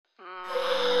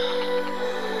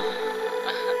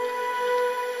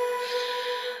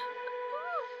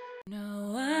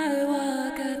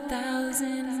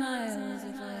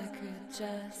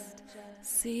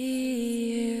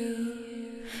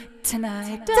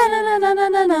tonight.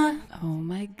 Da-na-na-na-na-na. Oh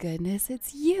my goodness,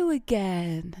 it's you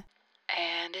again.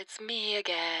 And it's me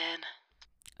again.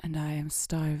 And I am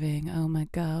starving, oh my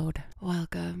god.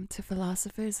 Welcome to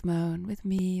Philosopher's Moan with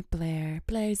me, Blair.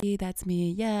 Blairsy, that's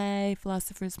me, yay!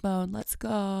 Philosopher's Moan, let's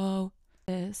go!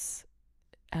 This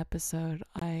episode,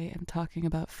 I am talking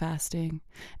about fasting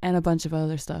and a bunch of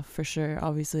other stuff for sure.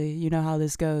 Obviously, you know how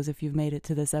this goes if you've made it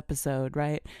to this episode,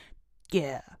 right?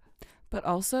 Yeah. But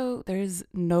also, there's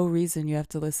no reason you have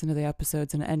to listen to the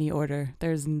episodes in any order.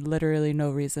 There's literally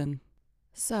no reason.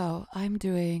 So, I'm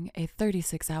doing a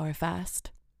 36-hour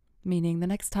fast, meaning the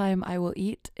next time I will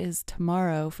eat is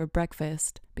tomorrow for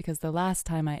breakfast, because the last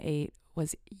time I ate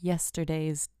was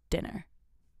yesterday's dinner.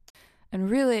 And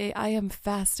really, I am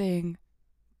fasting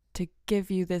to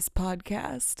give you this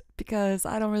podcast, because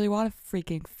I don't really want to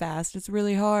freaking fast. It's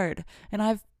really hard. And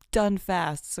I've done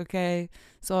fasts, okay?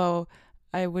 So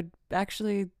I would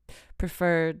actually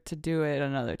prefer to do it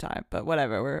another time, but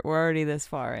whatever. We're already this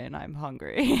far and I'm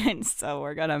hungry, and so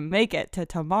we're gonna make it to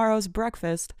tomorrow's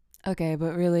breakfast. Okay,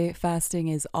 but really, fasting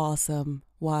is awesome.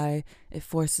 Why? It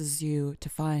forces you to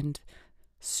find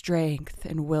strength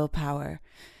and willpower.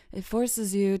 It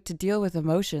forces you to deal with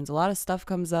emotions. A lot of stuff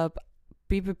comes up.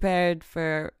 Be prepared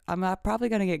for, I'm probably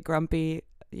gonna get grumpy,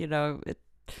 you know.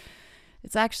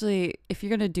 It's actually, if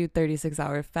you're going to do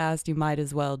 36-hour fast, you might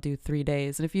as well do 3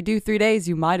 days. And if you do 3 days,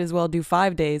 you might as well do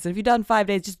 5 days. And if you've done 5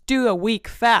 days, just do a week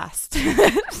fast.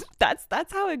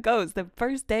 That's how it goes. The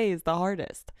first day is the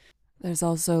hardest. There's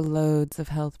also loads of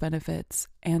health benefits.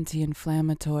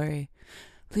 Anti-inflammatory,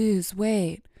 lose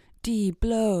weight,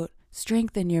 de-bloat,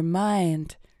 strengthen your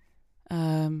mind,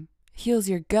 heals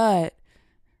your gut,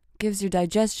 gives your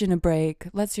digestion a break,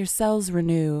 lets your cells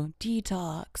renew,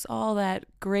 detox, all that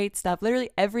great stuff.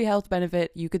 Literally every health benefit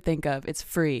you could think of, it's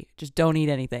free. Just don't eat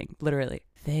anything, literally.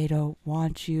 They don't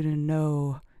want you to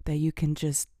know that you can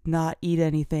just not eat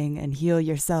anything and heal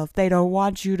yourself. They don't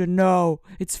want you to know.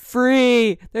 It's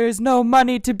free. There's no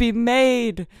money to be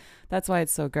made. That's why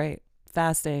it's so great.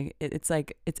 Fasting, it's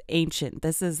like, it's ancient.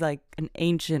 This is like an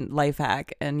ancient life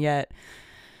hack, and yet,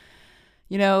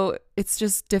 you know, it's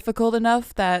just difficult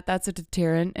enough that that's a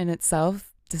deterrent in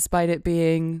itself, despite it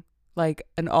being like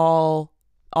an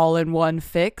all-in-one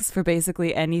fix for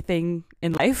basically anything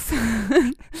in life.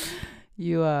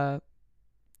 You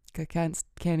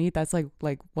can't eat. That's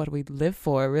like what we live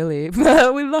for, really.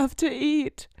 We love to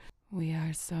eat. We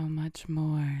are so much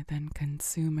more than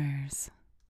consumers.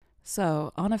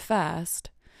 So on a fast,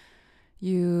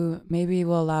 you maybe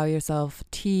will allow yourself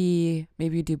tea,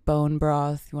 maybe you do bone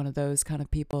broth, one of those kind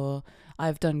of people.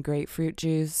 I've done grapefruit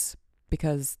juice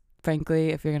because, frankly,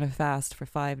 if you're going to fast for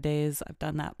 5 days, I've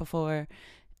done that before.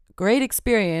 Great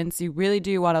experience. You really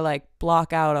do want to like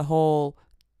block out a whole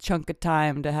chunk of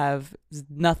time to have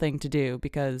nothing to do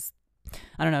because,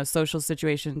 I don't know, social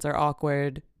situations are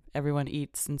awkward. Everyone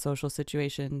eats in social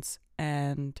situations,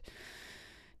 and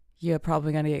you're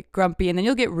probably going to get grumpy, and then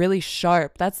you'll get really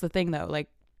sharp. That's the thing, though. Like,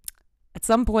 at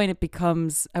some point it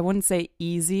becomes, I wouldn't say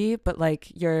easy, but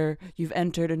like you've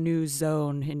entered a new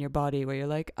zone in your body where you're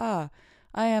like, I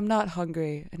am not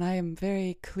hungry, and I am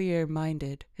very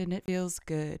clear-minded, and it feels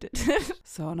good.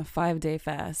 So on a 5-day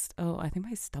fast, I think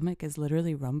my stomach is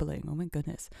literally rumbling. Oh my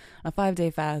goodness. On a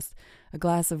 5-day fast, a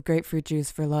glass of grapefruit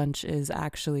juice for lunch is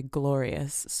actually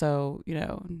glorious. So, you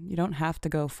know, you don't have to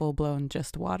go full-blown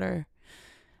just water.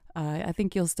 I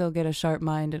think you'll still get a sharp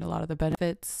mind and a lot of the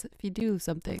benefits if you do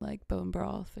something like bone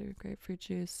broth or grapefruit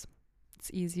juice. It's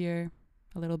easier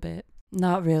a little bit.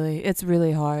 Not really. It's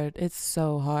really hard. It's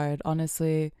so hard.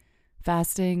 Honestly,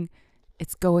 fasting,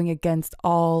 it's going against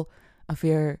all of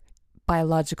your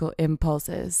biological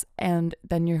impulses, and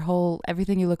then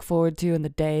everything you look forward to in the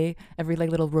day, every like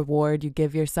little reward you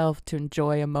give yourself to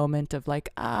enjoy a moment of like,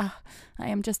 I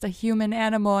am just a human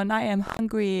animal and I am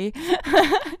hungry.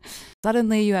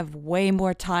 Suddenly you have way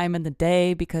more time in the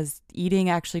day because eating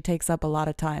actually takes up a lot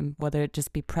of time, whether it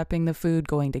just be prepping the food,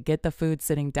 going to get the food,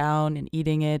 sitting down and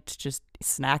eating it, just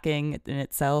snacking in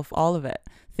itself, all of it.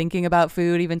 Thinking about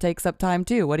food even takes up time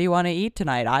too. What do you want to eat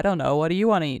tonight? I don't know. What do you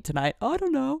want to eat tonight? I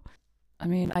don't know. I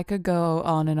mean, I could go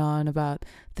on and on about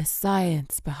the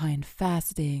science behind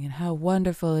fasting and how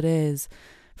wonderful it is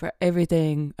for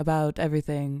everything, about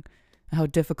everything, how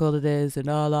difficult it is, and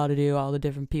all the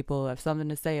different people have something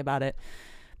to say about it.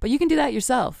 But you can do that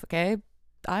yourself, okay?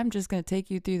 I'm just going to take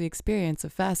you through the experience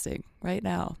of fasting right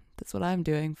now. That's what I'm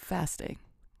doing, fasting.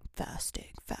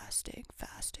 Fasting, fasting,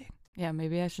 fasting. Yeah,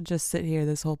 maybe I should just sit here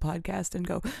this whole podcast and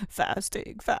go,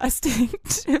 fasting, fasting,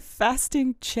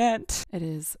 fasting chant. It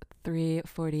is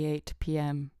 3:48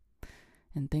 p.m.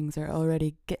 and things are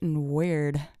already getting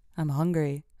weird. I'm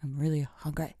hungry. I'm really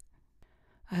hungry.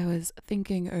 I was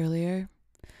thinking earlier,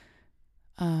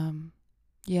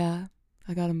 yeah,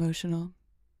 I got emotional.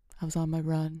 I was on my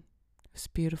run. It was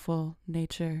beautiful.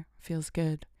 Nature feels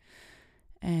good.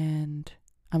 And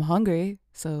I'm hungry,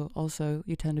 so also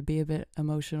you tend to be a bit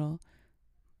emotional.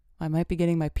 I might be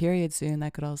getting my period soon.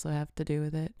 That could also have to do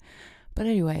with it. But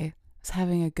anyway, I was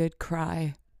having a good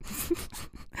cry.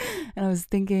 And I was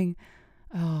thinking,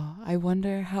 oh, I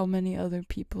wonder how many other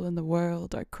people in the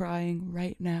world are crying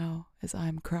right now as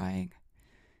I'm crying.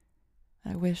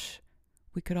 I wish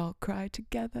we could all cry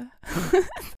together.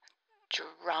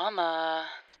 Drama.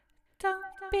 Don't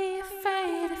be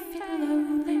afraid if you're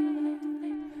lonely.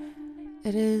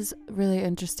 It is really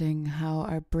interesting how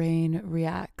our brain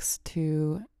reacts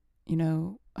to,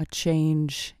 a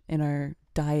change in our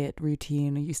diet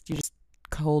routine. You just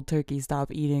cold turkey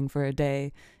stop eating for a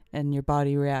day, and your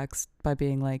body reacts by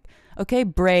being like, okay,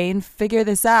 brain, figure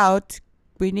this out.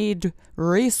 We need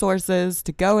resources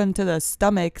to go into the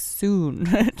stomach soon.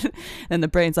 And the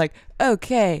brain's like,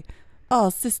 okay,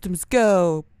 all systems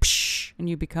go. And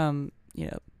you become,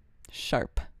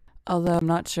 sharp. Although I'm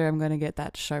not sure I'm going to get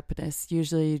that sharpness.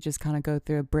 Usually you just kind of go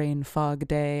through a brain fog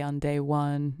day on day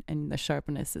 1, and the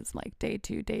sharpness is like day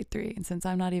 2, day 3. And since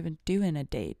I'm not even doing a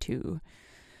day 2,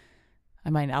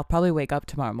 I'll probably wake up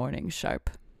tomorrow morning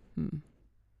sharp. I'm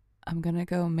going to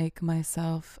go make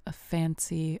myself a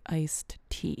fancy iced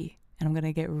tea, and I'm going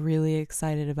to get really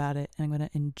excited about it, and I'm going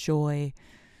to enjoy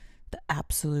the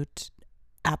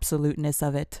absoluteness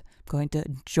of it. I'm going to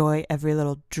enjoy every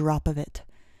little drop of it.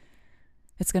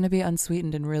 It's going to be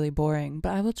unsweetened and really boring,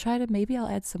 but I will try to, maybe I'll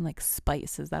add some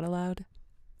spice. Is that allowed?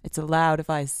 It's allowed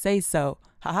if I say so.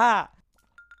 Haha.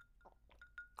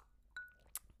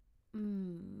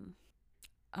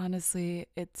 Honestly,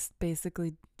 it's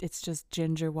just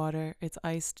ginger water. It's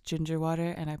iced ginger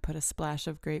water, and I put a splash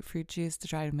of grapefruit juice to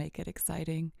try to make it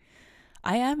exciting.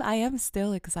 I am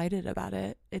still excited about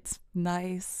it. It's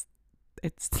nice.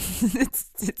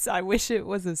 It's I wish it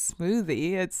was a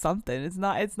smoothie. It's something.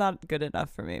 It's not good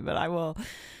enough for me, but I will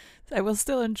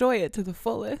still enjoy it to the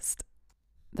fullest.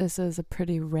 This is a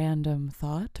pretty random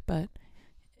thought, but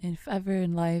if ever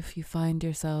in life you find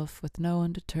yourself with no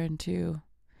one to turn to,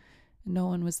 no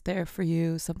one was there for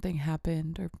you, something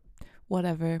happened or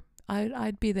whatever,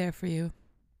 I'd be there for you.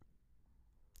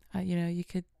 You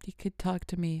could talk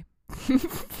to me.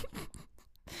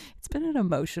 It's been an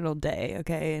emotional day,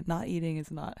 okay? Not eating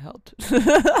has not helped.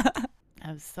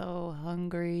 I'm so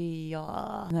hungry.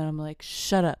 And then I'm like,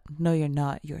 shut up. No, you're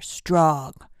not. You're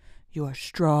strong. You are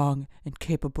strong and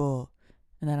capable.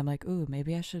 And then I'm like, ooh,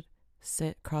 maybe I should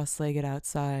sit cross-legged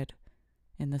outside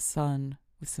in the sun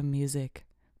with some music.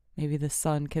 Maybe the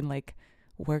sun can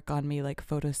work on me like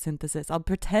photosynthesis. I'll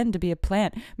pretend to be a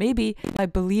plant. Maybe if I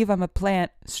believe I'm a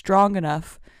plant strong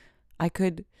enough, I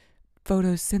could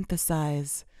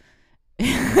photosynthesize.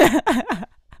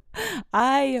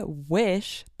 I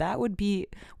wish that would be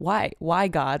why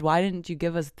God, why didn't you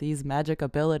give us these magic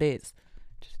abilities?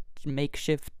 Just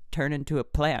makeshift turn into a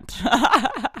plant.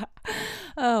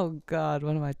 Oh God,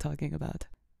 what am I talking about?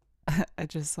 I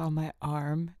just saw my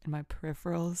arm and my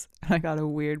peripherals, and I got a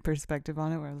weird perspective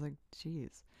on it where I was like,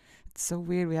 geez, it's so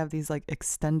weird we have these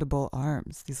extendable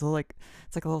arms, these little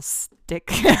it's like a little stick.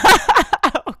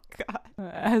 Oh God.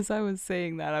 As I was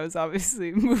saying that, I was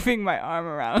obviously moving my arm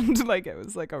around like it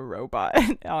was like a robot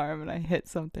arm, and I hit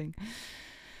something.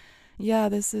 Yeah,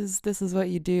 this is what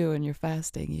you do when you're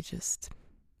fasting. You just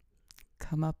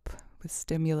come up with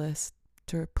stimulus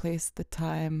to replace the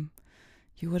time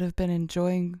you would have been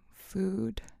enjoying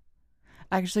food.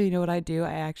 Actually, you know what I do?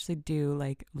 I actually do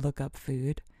look up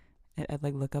food. I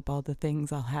look up all the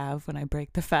things I'll have when I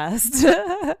break the fast.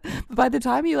 By the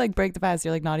time you break the fast,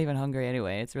 you're not even hungry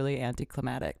anyway. It's really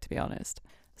anticlimactic, to be honest.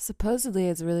 Supposedly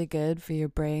it's really good for your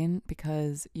brain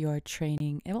because you're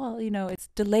training, well, it's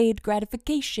delayed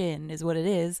gratification is what it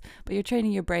is, but you're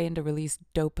training your brain to release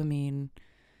dopamine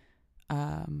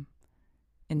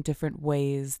in different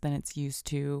ways than it's used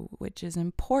to, which is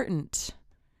important.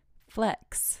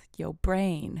 Flex your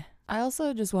brain. I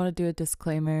also just want to do a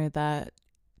disclaimer that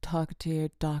talk to your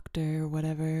doctor or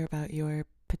whatever about your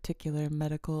particular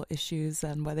medical issues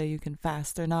and whether you can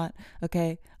fast or not.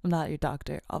 Okay, I'm not your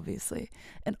doctor, obviously.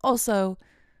 And also,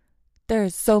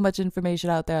 there's so much information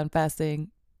out there on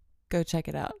fasting. Go check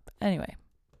it out. Anyway,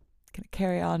 gonna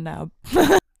carry on now.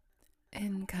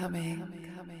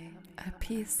 Incoming. A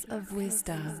piece of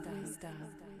wisdom.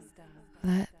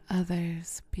 Let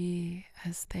others be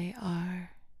as they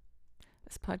are.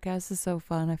 This podcast is so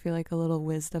fun. I feel like a little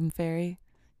wisdom fairy.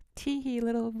 Tee,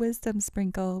 little wisdom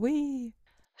sprinkle. Wee.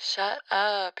 Shut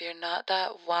up. You're not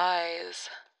that wise.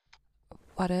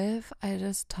 What if I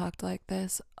just talked like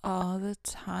this all the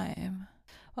time?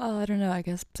 Well, I don't know. I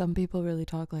guess some people really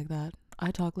talk like that.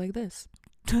 I talk like this.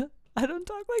 I don't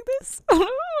talk like this. What am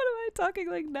I talking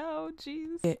like now?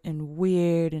 Jeez. In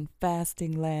weird and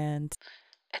fasting land.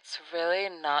 It's really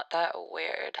not that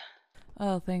weird.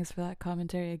 Oh, thanks for that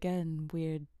commentary again,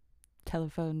 weird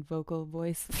telephone vocal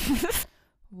voice.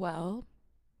 Well,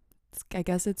 I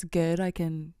guess it's good. I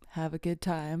can have a good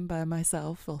time by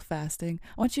myself while fasting.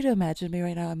 I want you to imagine me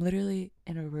right now. I'm literally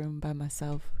in a room by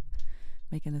myself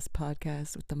making this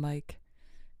podcast with the mic.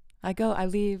 I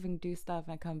leave and do stuff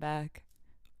and I come back.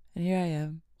 And here I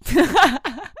am.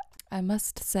 I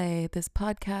must say, this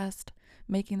podcast,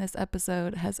 making this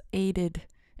episode, has aided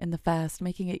in the fast,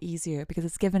 making it easier because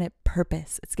it's given it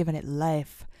purpose. It's given it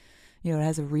life. You know, it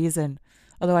has a reason.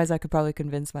 Otherwise, I could probably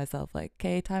convince myself, like,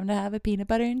 okay, time to have a peanut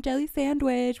butter and jelly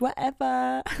sandwich,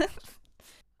 whatever.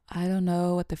 I don't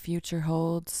know what the future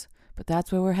holds, but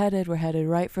that's where we're headed. We're headed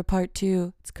right for part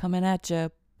 2. It's coming at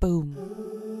you. Boom.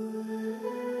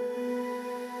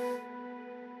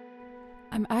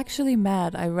 I'm actually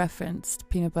mad I referenced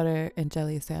peanut butter and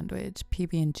jelly sandwich,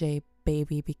 PB&J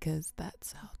baby, because that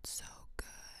sounds so good.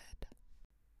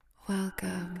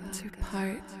 Welcome to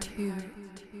part 2.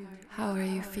 How are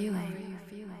you feeling?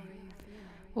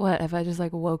 What, have I just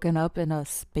like woken up in a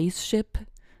spaceship?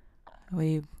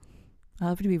 I'll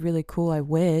have to be really cool. I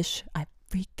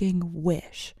freaking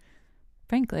wish.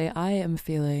 Frankly, I am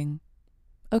feeling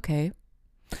okay.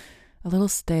 A little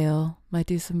stale. Might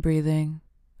do some breathing.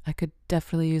 I could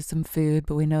definitely use some food,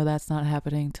 but we know that's not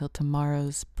happening till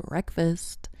tomorrow's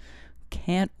breakfast.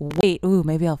 Can't wait. Ooh,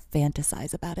 maybe I'll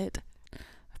fantasize about it.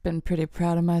 I've been pretty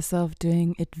proud of myself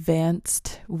doing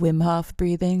advanced Wim Hof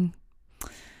breathing.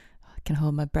 I can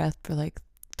hold my breath for like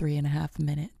 3.5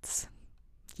 minutes.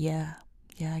 Yeah,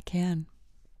 I can.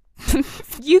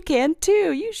 You can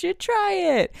too. You should try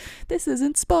it. This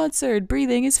isn't sponsored.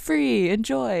 Breathing is free.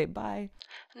 Enjoy. Bye.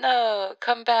 No,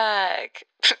 come back.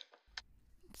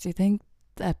 Do you think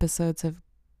the episodes have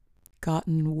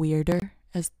gotten weirder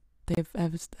as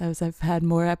I've had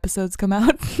more episodes come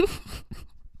out?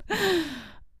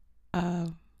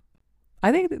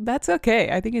 I think that's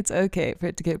okay. I think it's okay for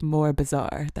it to get more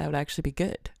bizarre. That would actually be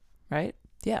good, right?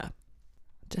 Yeah.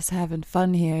 Just having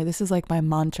fun here. This is like my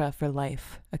mantra for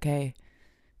life, okay?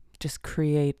 Just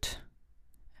create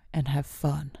and have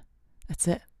fun. That's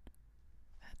it.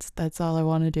 That's all I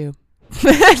want to do.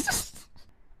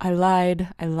 I lied.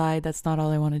 That's not all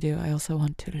I want to do. I also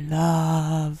want to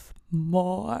love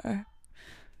more.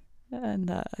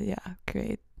 And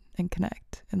create and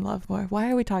connect and love more.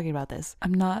 Why are we talking about this?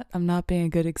 I'm not being a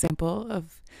good example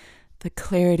of the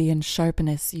clarity and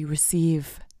sharpness you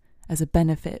receive as a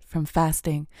benefit from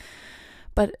fasting.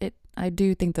 But I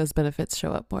do think those benefits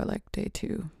show up more like day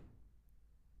 2.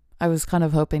 I was kind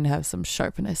of hoping to have some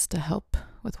sharpness to help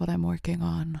with what I'm working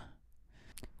on.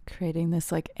 Creating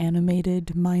this like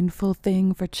animated mindful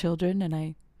thing for children, and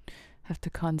I have to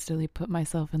constantly put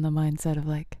myself in the mindset of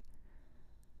like,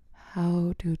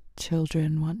 how do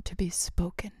children want to be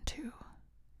spoken to?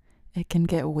 It can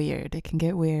get weird.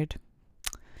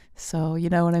 So, you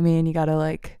know what I mean? You gotta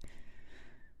like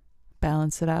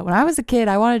balance it out. When I was a kid,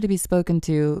 I wanted to be spoken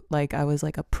to like I was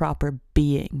like a proper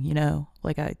being, you know?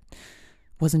 Like I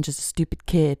wasn't just a stupid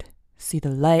kid. See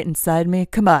the light inside me?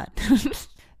 Come on.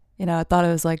 You know, I thought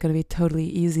it was like going to be totally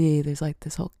easy. There's like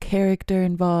this whole character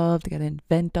involved. You got to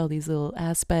invent all these little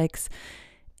aspects.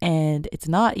 And it's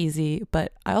not easy,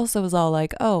 but I also was all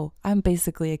like, oh, I'm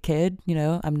basically a kid, you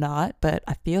know, I'm not, but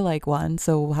I feel like one,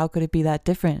 so how could it be that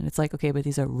different? And it's like, okay, but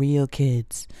these are real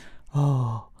kids.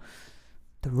 Oh,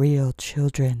 the real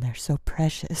children, they're so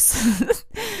precious.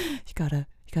 You gotta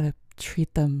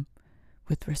treat them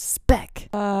with respect.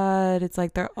 But it's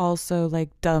like they're also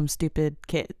like dumb, stupid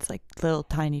kids, like little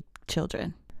tiny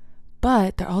children.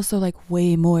 But they're also like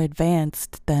way more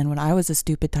advanced than when I was a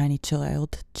stupid tiny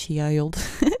child.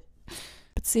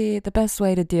 But see, the best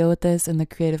way to deal with this in the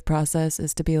creative process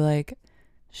is to be like,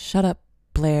 shut up,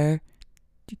 Blair.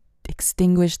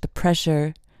 Extinguish the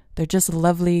pressure. They're just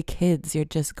lovely kids. You're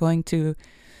just going to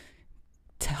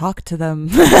talk to them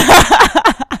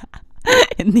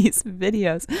in these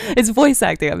videos. It's voice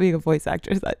acting. I'm being a voice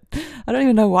actor. I don't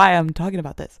even know why I'm talking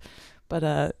about this. But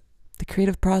the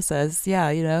creative process, yeah,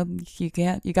 you know, you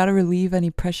got to relieve any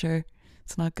pressure.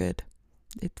 It's not good.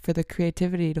 For the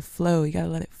creativity to flow, you got to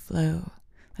let it flow.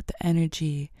 Let the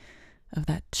energy of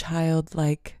that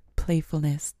childlike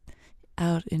playfulness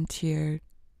out into your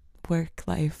work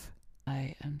life.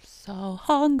 I am so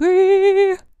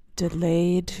hungry.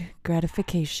 Delayed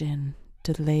gratification.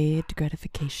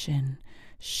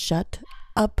 Shut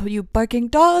up, you barking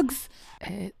dogs!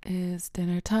 It is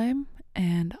dinner time,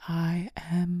 and I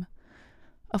am,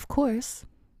 of course,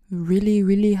 really,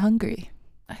 really hungry.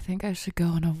 I think I should go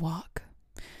on a walk,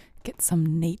 get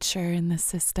some nature in the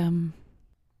system.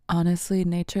 Honestly,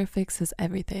 nature fixes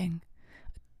everything.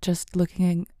 Just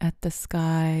looking at the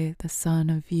sky, the sun,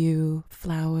 a view,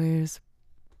 flowers,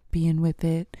 being with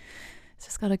it, it's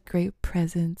just got a great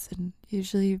presence, and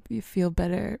usually you feel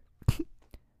better.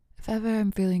 If ever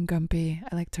I'm feeling grumpy,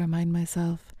 I like to remind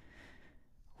myself,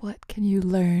 what can you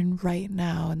learn right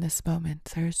now in this moment?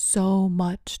 There's so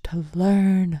much to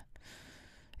learn.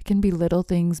 It can be little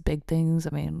things, big things, I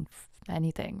mean,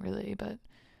 anything really, but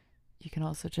you can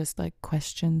also just like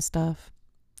question stuff.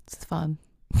 It's fun.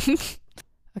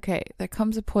 Okay, there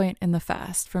comes a point in the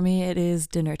fast. For me, it is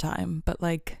dinner time, but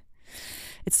like,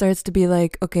 it starts to be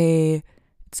like, okay,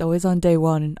 it's always on day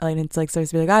one, and it's like starts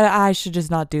to be like, I should just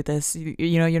not do this.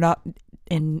 You know, you're not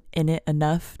in it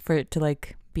enough for it to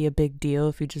like be a big deal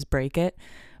if you just break it.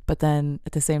 But then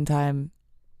at the same time,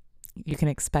 you can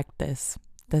expect this.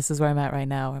 This is where I'm at right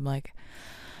now. I'm like,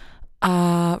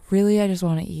 really, I just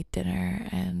want to eat dinner,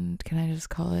 and can I just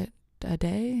call it a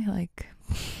day? Like,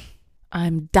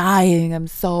 I'm dying. I'm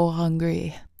so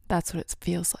hungry. That's what it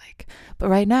feels like. But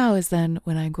right now is then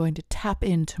when I'm going to tap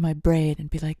into my brain and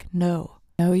be like, no,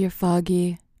 I know you're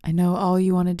foggy. I know all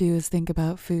you want to do is think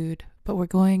about food, but we're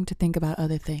going to think about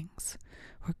other things.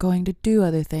 We're going to do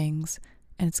other things,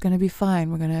 and it's going to be fine.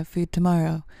 We're going to have food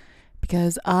tomorrow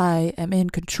because I am in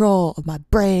control of my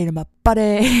brain and my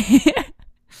body.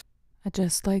 I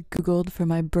just like Googled for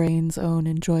my brain's own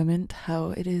enjoyment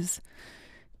how it is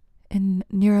in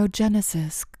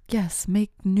neurogenesis. Yes,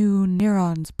 make new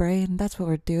neurons, brain. That's what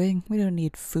we're doing. We don't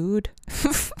need food.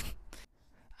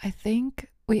 I think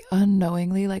we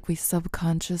unknowingly, like we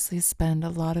subconsciously spend a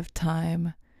lot of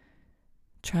time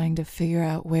trying to figure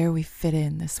out where we fit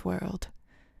in this world.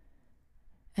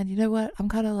 And you know what? I'm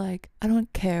kind of like, I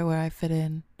don't care where I fit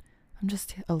in. I'm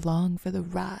just along for the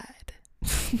ride.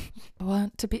 I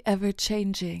want to be ever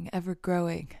changing, ever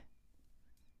growing,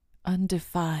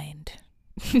 undefined.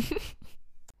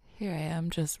 Here I am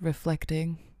just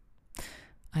reflecting.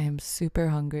 I am super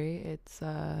hungry. It's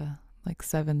like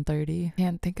 7:30.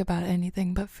 Can't think about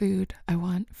anything but food. I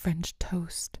want French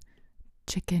toast,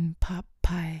 chicken pot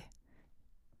pie,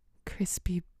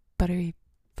 crispy, buttery,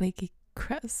 flaky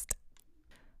crust.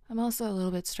 I'm also a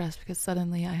little bit stressed because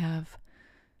suddenly I have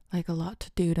like a lot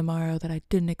to do tomorrow that I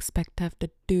didn't expect to have to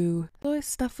do. Always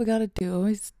stuff we gotta do.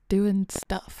 Always doing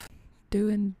stuff.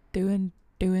 Doing,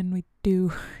 we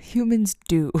do. Humans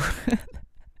do.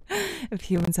 If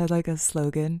humans had like a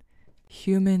slogan,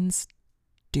 humans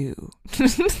do.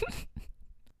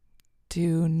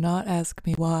 Do not ask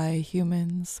me why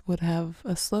humans would have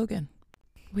a slogan.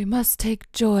 We must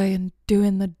take joy in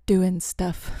doing the doing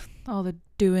stuff. All the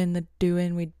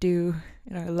doing we do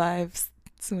in our lives.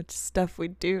 So much stuff we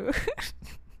do.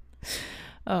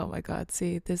 Oh my god,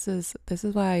 see, this is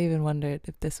why I even wondered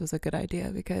if this was a good idea,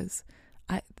 because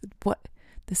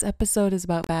this episode is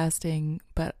about fasting,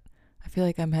 but I feel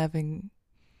like I'm having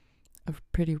a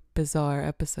pretty bizarre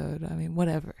episode. I mean,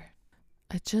 whatever.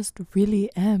 I just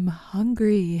really am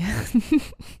hungry.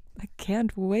 I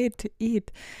can't wait to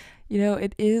eat. You know,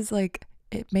 it is like,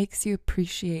 it makes you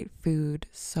appreciate food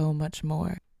so much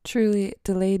more. Truly,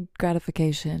 delayed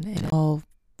gratification in all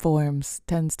forms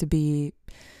tends to be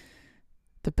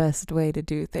the best way to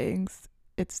do things.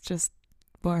 It's just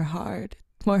more hard.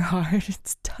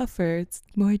 It's tougher. It's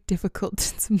more difficult.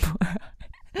 It's more.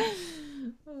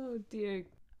 Oh dear.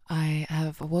 I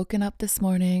have woken up this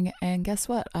morning, and guess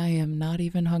what? I am not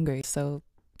even hungry. So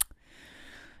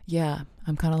yeah,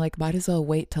 I'm kind of like, might as well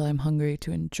wait till I'm hungry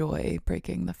to enjoy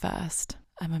breaking the fast.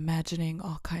 I'm imagining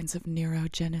all kinds of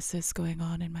neurogenesis going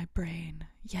on in my brain.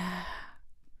 Yeah.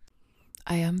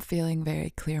 I am feeling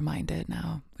very clear-minded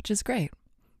now, which is great.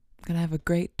 I'm gonna have a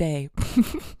great day.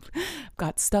 I've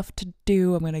got stuff to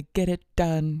do. I'm gonna get it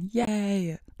done.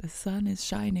 Yay! The sun is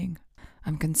shining.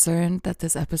 I'm concerned that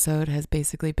this episode has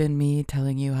basically been me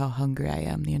telling you how hungry I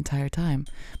am the entire time.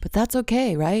 But that's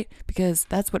okay, right? Because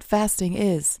that's what fasting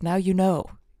is. Now you know.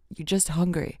 You're just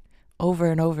hungry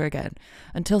over and over again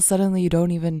until suddenly you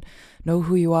don't even know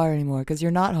who you are anymore because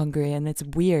you're not hungry, and it's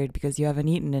weird because you haven't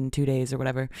eaten in 2 days or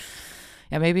whatever.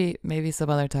 Yeah, maybe some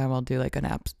other time I'll do like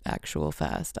an actual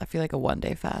fast. I feel like a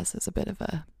 1-day fast is a bit of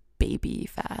a baby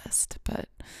fast, but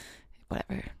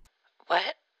whatever.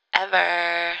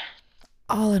 Whatever.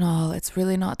 All in all, it's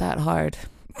really not that hard.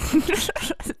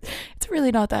 It's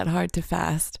really not that hard to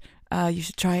fast. You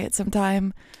should try it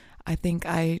sometime. I think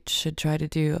I should try to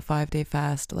do a 5-day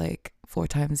fast like 4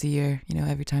 times a year, you know,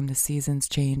 every time the seasons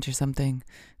change or something.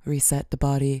 reset the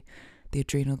body, the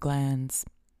adrenal glands,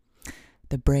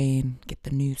 the brain, get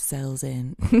the new cells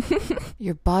in.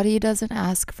 Your body doesn't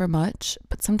ask for much,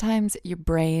 but sometimes your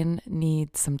brain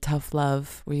needs some tough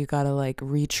love where you gotta like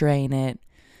retrain it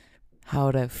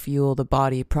how to fuel the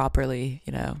body properly,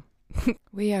 you know.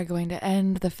 We are going to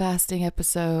end the fasting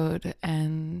episode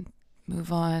and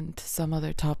move on to some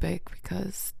other topic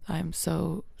because I'm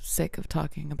so sick of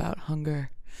talking about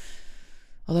hunger.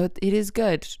 Although it is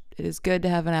good. It is good to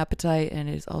have an appetite, and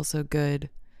it is also good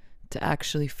to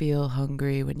actually feel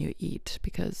hungry when you eat,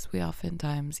 because we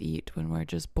oftentimes eat when we're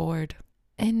just bored.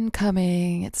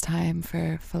 Incoming, it's time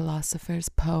for Philosopher's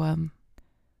Poem.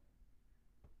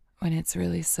 When it's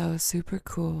really so super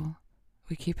cool,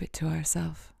 we keep it to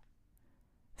ourselves.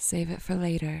 Save it for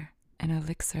later, an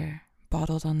elixir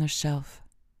bottled on the shelf.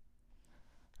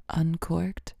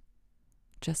 Uncorked,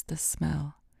 just the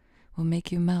smell will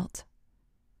make you melt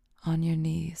on your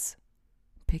knees,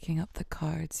 picking up the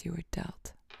cards you were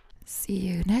dealt. See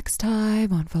you next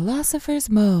time on Philosopher's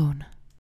Moan.